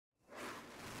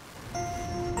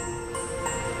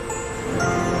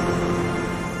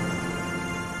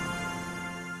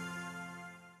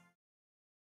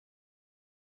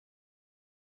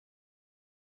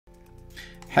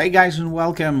Hey guys and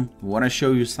welcome. I want to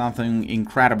show you something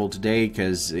incredible today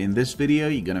because in this video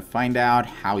you're gonna find out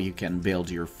how you can build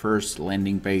your first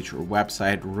landing page or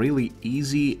website really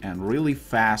easy and really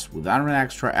fast without any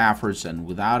extra efforts and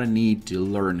without a need to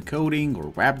learn coding or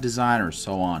web design or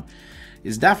so on.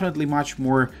 It's definitely much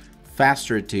more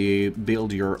faster to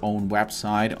build your own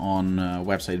website on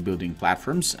website building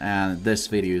platforms, and this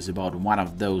video is about one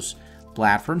of those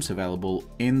platforms available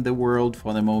in the world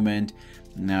for the moment.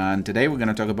 And today we're going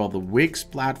to talk about the Wix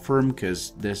platform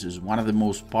because this is one of the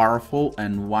most powerful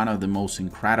and one of the most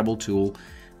incredible tools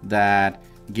that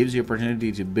gives you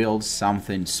opportunity to build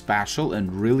something special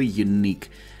and really unique.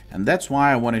 And that's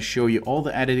why I want to show you all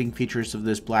the editing features of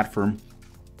this platform.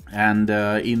 And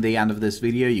in the end of this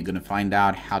video, you're going to find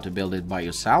out how to build it by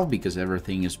yourself because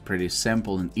everything is pretty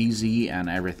simple and easy and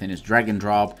everything is drag and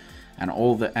drop and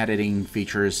all the editing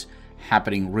features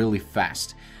happening really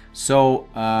fast. So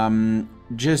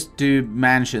just to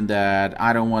mention that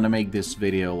I don't want to make this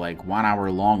video like 1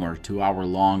 hour long or 2 hour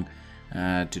long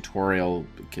tutorial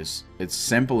because it's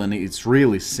simple and it's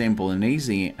really simple and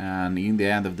easy, and in the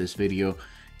end of this video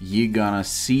you're gonna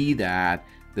see that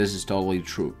this is totally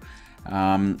true.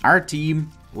 Our team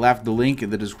left the link in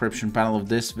the description panel of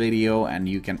this video and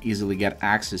you can easily get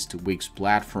access to Wix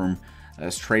platform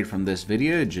straight from this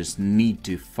video. You just need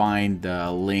to find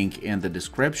the link in the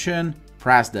description,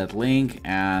 press that link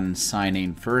and sign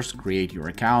in first, create your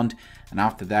account, and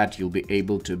after that you'll be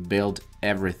able to build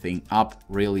everything up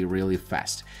really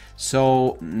fast.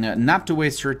 So not to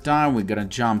waste your time, we're gonna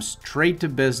jump straight to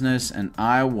business and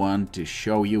I want to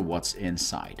show you what's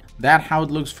inside. That's how it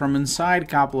looks from inside.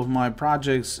 Couple of my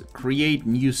projects. Create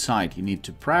new site, you need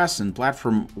to press and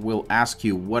platform will ask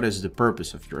you what is the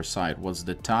purpose of your site, what's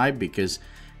the type, because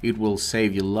it will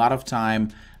save you a lot of time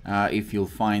if you'll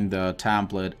find the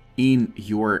template in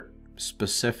your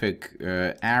specific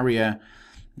area.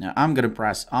 Now I'm gonna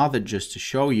press other just to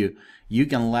show you. You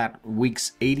can let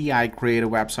Wix ADI create a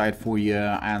website for you,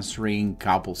 answering a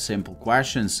couple simple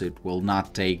questions. It will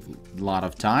not take a lot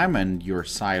of time and your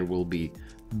site will be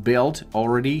built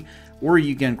already. Or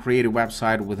you can create a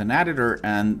website with an editor,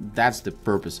 and that's the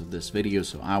purpose of this video.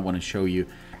 So I want to show you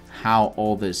how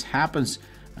all this happens.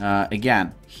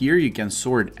 Again, here you can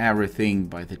sort everything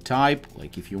by the type.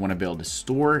 Like if you want to build a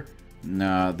store,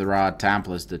 there are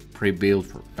templates that pre-built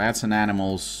for pets and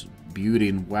animals, beauty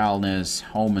and wellness,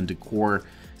 home and decor,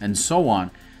 and so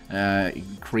on.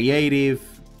 Creative,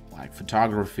 like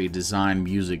photography, design,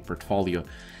 music, portfolio.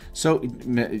 So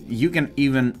you can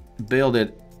even build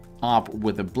it up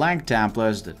with a blank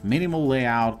templates, that minimal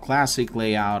layout, classic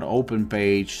layout, open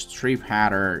page, strip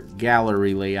header,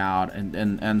 gallery layout,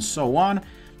 and so on.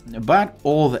 But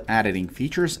all the editing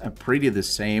features are pretty the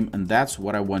same, and that's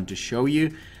what I want to show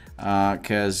you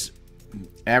because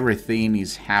everything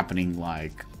is happening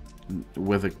like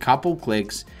with a couple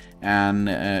clicks, and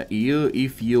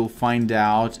if you'll find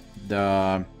out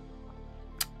the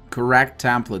correct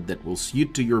template that will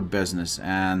suit to your business,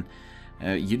 and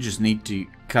you just need to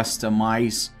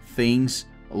customize things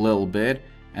a little bit,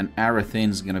 and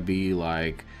everything's gonna be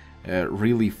like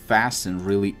really fast and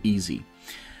really easy.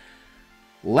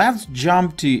 Let's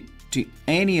jump to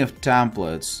any of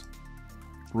templates,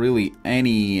 really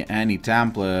any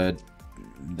template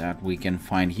that we can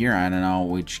find here. I don't know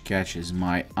which catches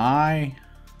my eye.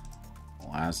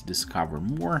 Let's discover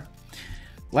more.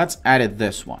 Let's edit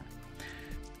this one.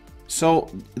 So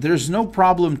there's no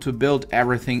problem to build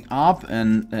everything up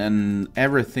and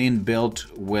everything built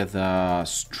with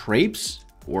strips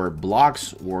or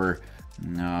blocks or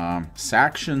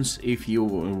sections, if you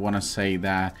want to say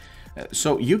that.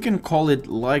 So you can call it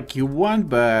like you want,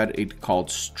 but it's called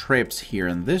strips here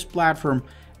in this platform.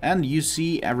 And you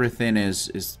see everything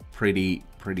is pretty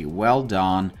well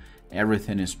done.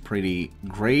 Everything is pretty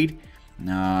great.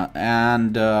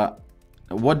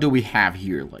 What do we have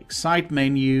here? Like site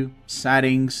menu,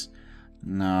 settings,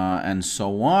 and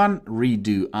so on.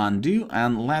 Redo, undo,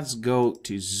 and let's go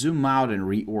to zoom out and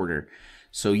reorder.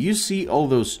 So you see all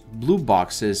those blue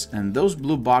boxes, and those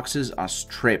blue boxes are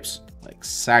strips, like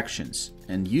sections.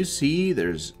 And you see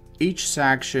there's each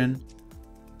section,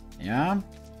 yeah,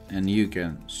 and you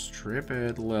can strip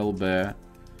it a little bit.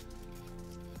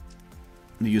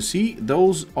 You see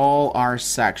those all are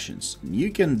sections.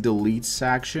 You can delete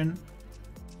section,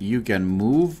 you can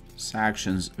move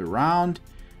sections around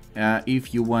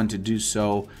if you want to do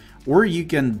so, or you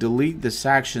can delete the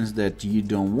sections that you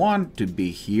don't want to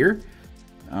be here,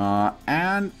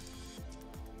 and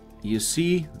you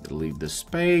see, delete the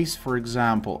space, for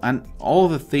example, and all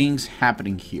the things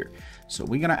happening here. So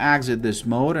we're gonna exit this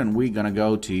mode and we're gonna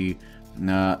go to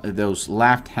those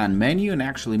left-hand menu, and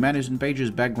actually menus and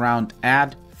pages, background,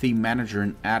 add theme manager,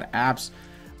 and add apps.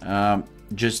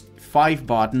 Just 5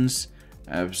 buttons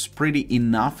is pretty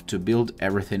enough to build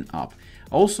everything up.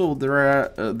 Also,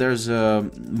 there's a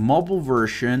mobile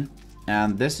version,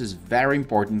 and this is very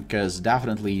important because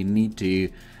definitely you need to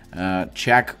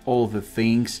check all the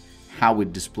things, how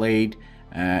it displayed,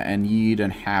 and you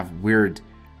don't have weird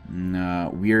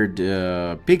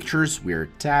pictures,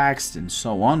 weird text, and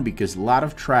so on, because a lot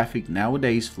of traffic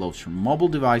nowadays flows from mobile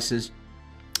devices,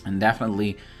 and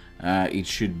definitely it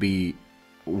should be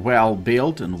well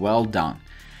built and well done.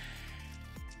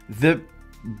 The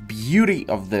beauty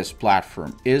of this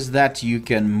platform is that you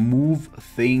can move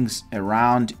things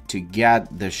around to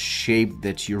get the shape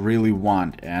that you really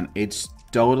want, and it's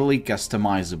totally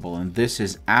customizable, and this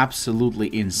is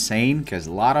absolutely insane because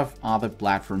a lot of other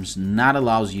platforms not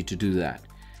allows you to do that.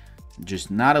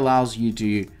 Just not allows you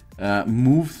to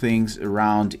move things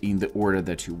around in the order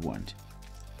that you want.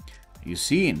 You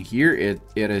see, in here it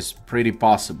is pretty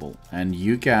possible, and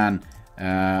you can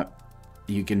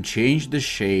change the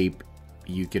shape,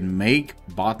 you can make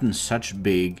buttons such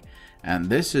big, and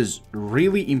this is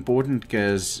really important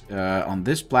because on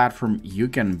this platform you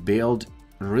can build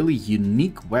a really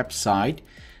unique website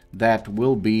that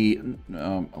will be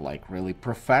like really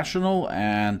professional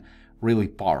and really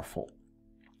powerful.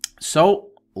 So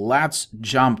let's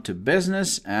jump to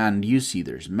business, and you see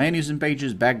there's menus and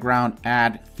pages, background,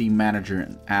 add theme manager,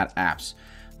 and add apps.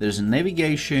 There's a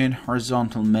navigation,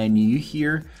 horizontal menu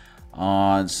here,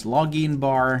 it's login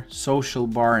bar, social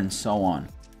bar, and so on.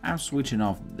 I'm switching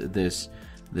off this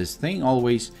thing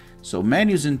always. So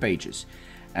menus and pages,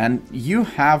 and you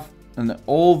have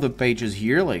all the pages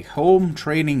here like home,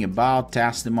 training, about,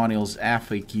 testimonials,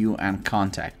 FAQ, and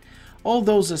contact. All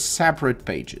those are separate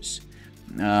pages.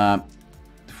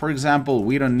 For example,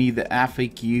 we don't need the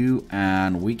FAQ,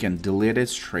 and we can delete it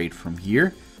straight from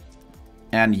here,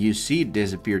 and you see it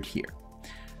disappeared here.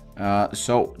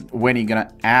 So when you're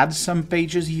gonna add some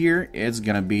pages here, it's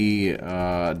gonna be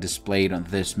displayed on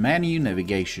this menu,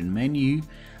 navigation menu,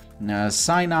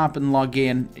 sign up and log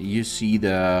in. You see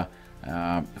the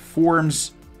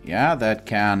forms, yeah, that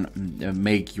can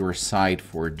make your site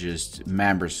for just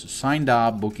members signed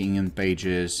up, booking in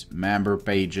pages, member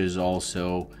pages,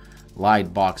 also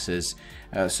light boxes.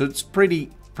 So it's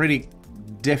pretty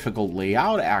difficult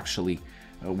layout actually,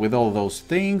 with all those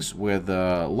things, with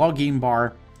the login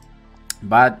bar.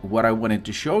 But what I wanted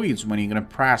to show you is when you're gonna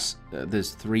press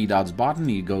this 3 dots button,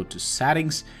 you go to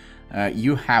settings,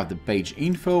 you have the page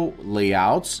info,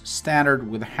 layouts, standard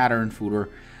with a header and footer,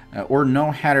 or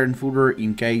no header and footer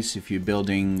in case if you're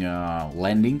building a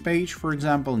landing page, for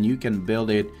example, and you can build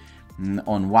it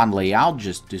on one layout,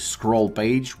 just the scroll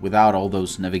page without all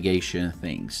those navigation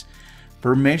things.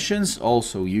 Permissions,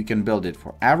 also you can build it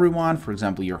for everyone. For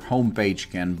example, your home page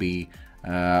can be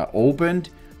opened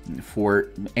for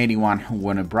anyone who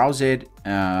want to browse it,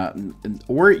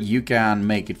 or you can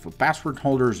make it for password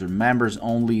holders or members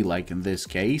only. Like in this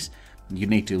case, you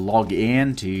need to log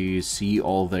in to see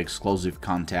all the exclusive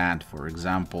content. For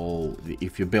example,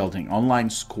 if you're building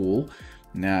online school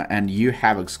and you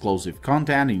have exclusive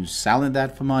content and you're selling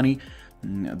that for money,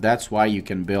 that's why you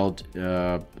can build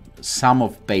some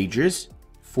of pages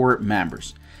for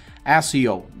members.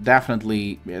 SEO,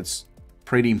 definitely it's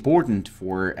pretty important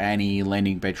for any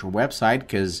landing page or website,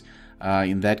 because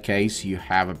in that case you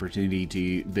have opportunity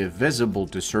to be visible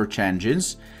to search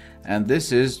engines, and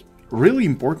this is really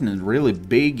important and really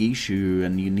big issue,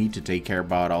 and you need to take care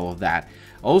about all of that.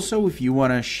 Also, if you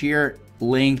want to share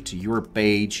link to your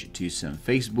page to some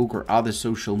Facebook or other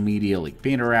social media like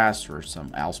Pinterest or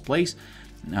some else place,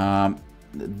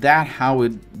 that how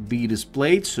it be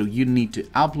displayed. So you need to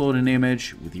upload an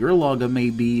image with your logo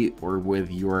maybe, or with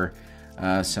your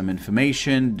some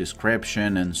information,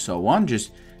 description, and so on.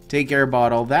 Just take care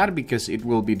about all that, because it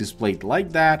will be displayed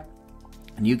like that,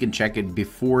 and you can check it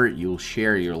before you'll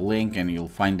share your link, and you'll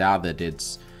find out that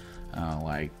it's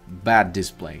like bad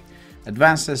display.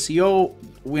 Advanced SEO,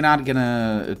 we're not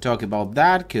gonna talk about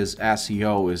that because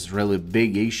SEO is really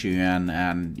big issue,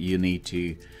 and you need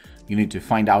to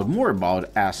find out more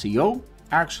about SEO.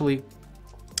 Actually,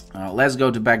 let's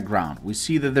go to background. We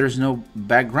see that there's no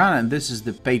background, and this is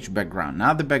the page background,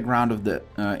 not the background of the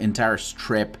entire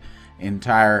strip,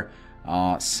 entire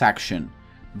section.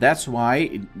 That's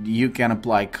why you can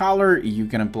apply color, you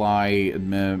can apply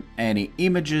any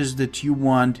images that you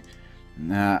want,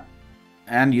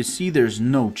 and you see there's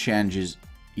no changes.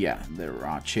 Yeah, there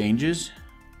are changes.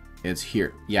 It's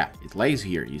here. Yeah, it lays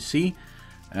here. You see,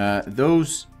 that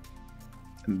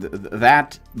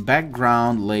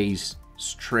background lays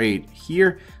straight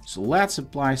here. So let's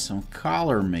apply some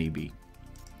color maybe.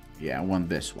 Yeah, I want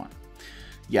this one.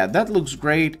 Yeah, that looks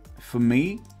great for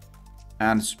me.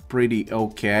 And it's pretty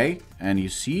okay. And you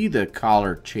see the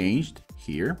color changed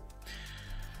here.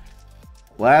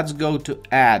 Let's go to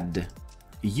add.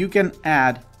 You can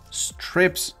add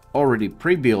strips already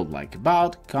pre-built, like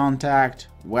about, contact,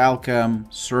 welcome,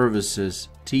 services,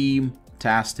 team,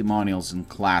 testimonials, and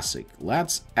classic.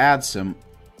 Let's add some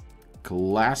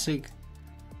classic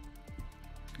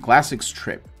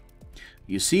strip.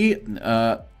 You see,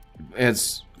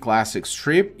 it's classic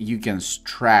strip. You can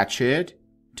stretch it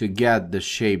to get the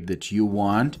shape that you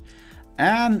want.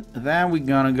 And then we're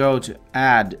gonna go to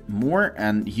add more,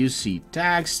 and you see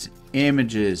text,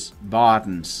 images,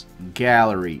 buttons,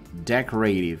 gallery,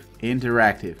 decorative,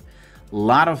 interactive, a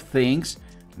lot of things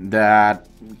that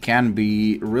can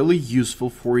be really useful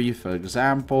for you. For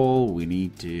example, we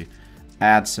need to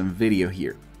add some video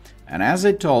here, and as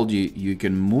I told you, you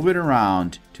can move it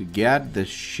around to get the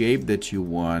shape that you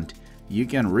want. You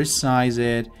can resize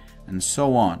it and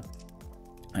so on.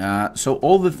 So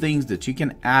all the things that you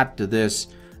can add to this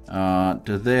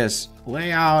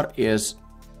layout is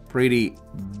pretty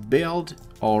built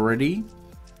already,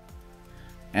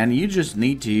 and you just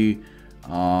need to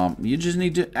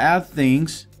add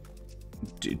things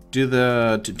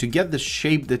to get the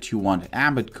shape that you want.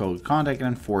 Embed code, contact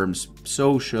and forms,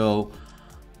 social.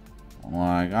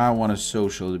 Like I want a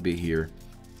social to be here.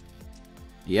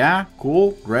 Yeah,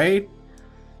 cool, great.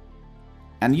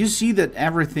 And you see that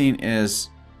everything is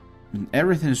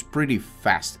pretty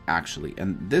fast actually,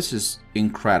 and this is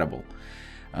incredible.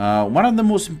 One of the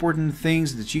most important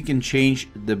things that you can change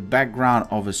the background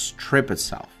of a strip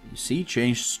itself. You see,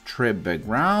 change strip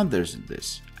background. There's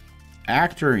this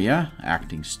actor, yeah,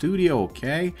 acting studio,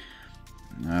 okay.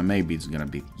 Maybe it's gonna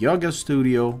be yoga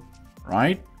studio,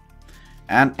 right?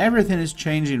 And everything is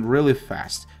changing really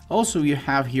fast. Also, you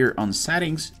have here on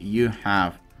settings, you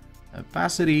have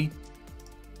opacity.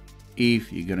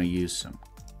 If you're gonna use some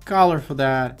color for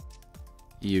that,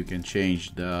 you can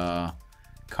change the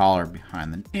color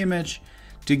behind an image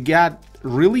to get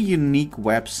really unique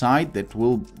website that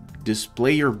will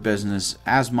display your business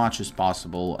as much as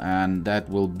possible, and that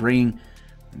will bring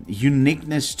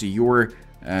uniqueness to your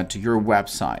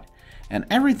website. And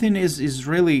everything is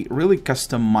really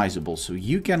customizable, so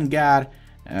you can get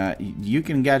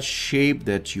shape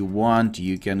that you want,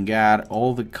 you can get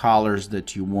all the colors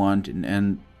that you want,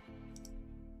 and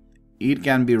it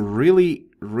can be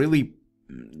really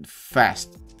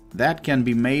fast. That can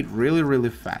be made really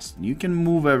fast. You can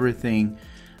move everything.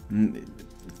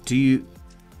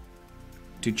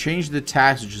 To change the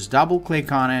text, just double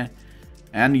click on it,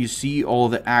 and you see all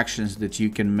the actions that you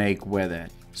can make with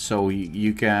it. So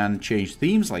you can change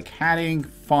themes like heading,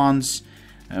 fonts,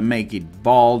 make it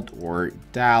bold or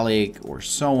italic or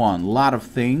so on. A lot of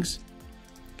things.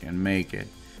 You can make it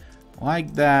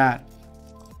like that.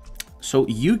 So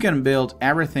you can build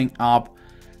everything up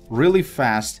really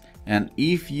fast, and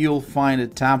if you'll find a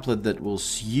template that will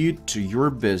suit to your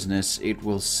business, it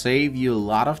will save you a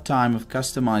lot of time of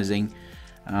customizing,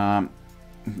 and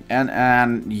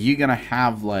you're gonna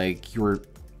have like your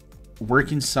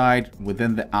working site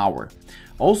within the hour.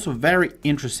 Also, very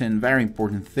interesting, very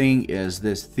important thing is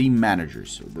this theme manager.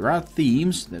 So there are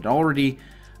themes that already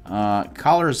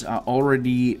colors are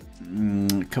already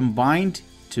combined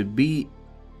to be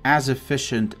as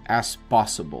efficient as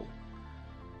possible,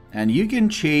 and you can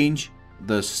change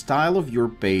the style of your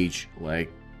page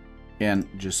like in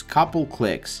just couple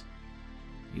clicks.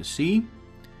 You see,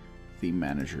 theme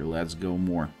manager, let's go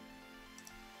more,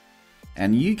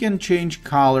 and you can change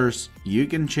colors, you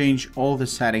can change all the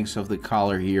settings of the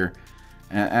color here,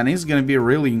 and it's going to be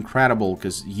really incredible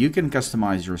because you can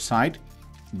customize your site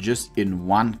just in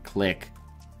one click,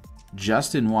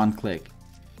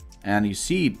 and you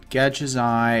see it catches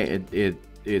eye.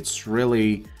 It's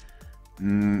really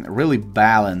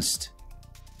balanced.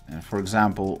 And for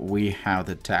example, we have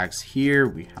the text here,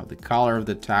 we have the color of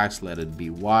the text, let it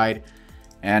be white,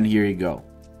 and here you go.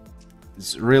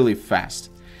 It's really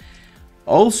fast.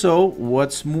 Also,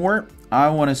 what's more, I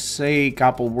want to say a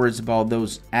couple words about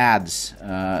those ads,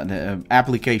 the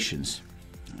applications.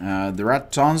 There are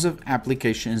tons of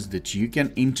applications that you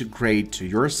can integrate to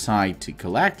your site to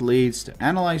collect leads, to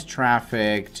analyze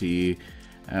traffic, to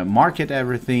market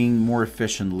everything more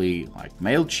efficiently, like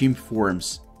MailChimp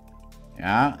forms.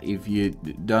 Yeah, if you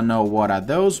don't know what are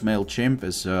those, MailChimp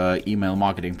is an email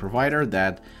marketing provider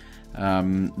that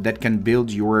can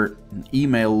build your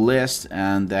email list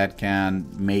and that can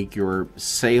make your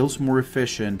sales more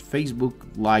efficient. Facebook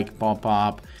like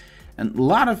pop-up, and a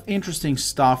lot of interesting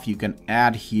stuff you can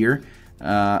add here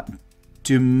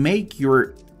to make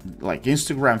your like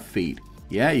Instagram feed.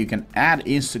 Yeah, you can add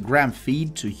Instagram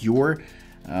feed to your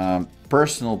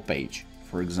personal page,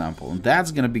 for example, and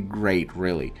that's gonna be great,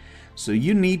 really. So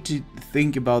you need to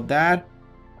think about that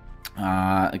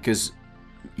because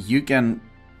you can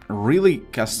really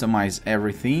customize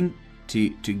everything to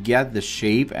get the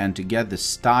shape and to get the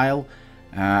style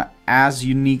as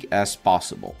unique as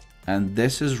possible. And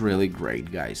this is really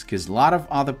great, guys, because a lot of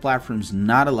other platforms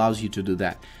not allows you to do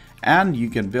that, and you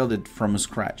can build it from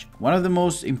scratch. One of the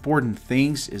most important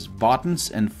things is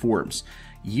buttons and forms.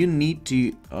 You need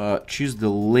to choose the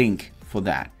link for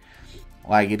that.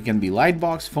 Like it can be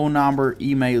Lightbox, phone number,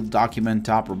 email, document,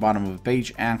 top or bottom of a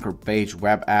page, anchor page,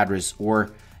 web address,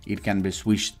 or it can be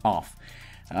switched off.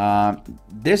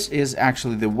 This is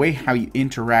actually the way how you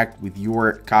interact with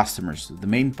your customers. The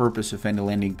main purpose of any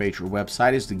landing page or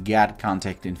website is to get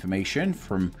contact information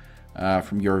from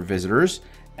your visitors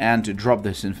and to drop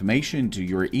this information to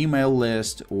your email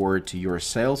list or to your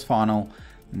sales funnel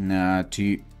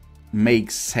to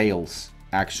make sales,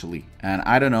 actually. And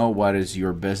I don't know what is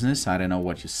your business, I don't know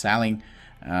what you're selling,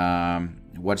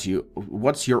 what's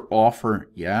your offer,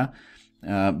 yeah,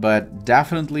 but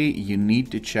definitely you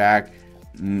need to check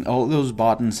all those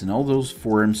buttons and all those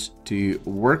forms to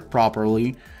work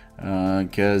properly,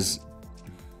 because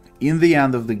in the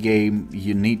end of the game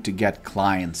you need to get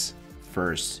clients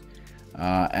first,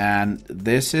 and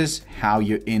this is how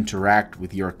you interact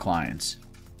with your clients,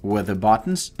 with the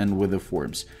buttons and with the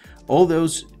forms. All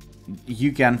those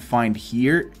you can find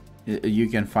here. You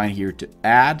can find here to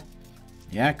add,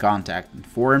 yeah, contact and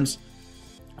forms,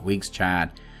 Wix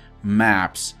chat,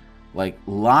 maps, like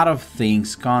a lot of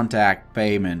things, contact,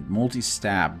 payment,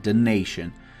 multi-step,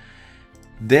 donation.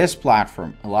 This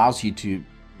platform allows you to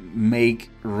make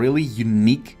really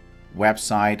unique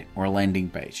website or landing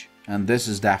page, and this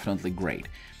is definitely great.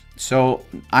 So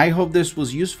I hope this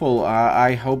was useful.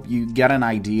 I hope you get an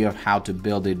idea of how to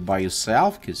build it by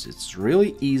yourself, because it's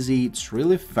really easy, it's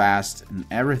really fast, and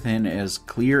everything is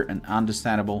clear and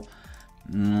understandable.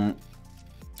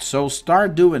 So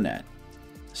start doing it.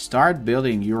 Start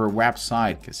building your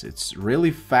website, because it's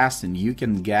really fast and you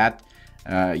can get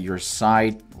your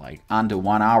site like under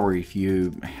 1 hour if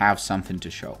you have something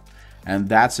to show. And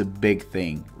that's a big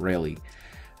thing, really.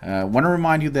 Want to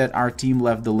remind you that our team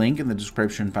left the link in the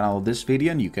description panel of this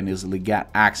video, and you can easily get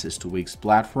access to Wix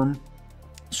platform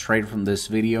straight from this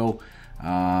video.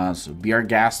 So be our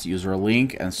guest, use our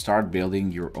link, and start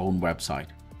building your own website.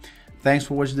 Thanks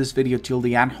for watching this video till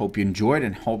the end. Hope you enjoyed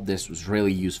and hope this was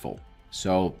really useful.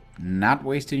 So not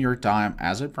wasting your time,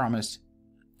 as I promised,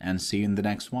 and see you in the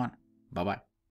next one. Bye-bye.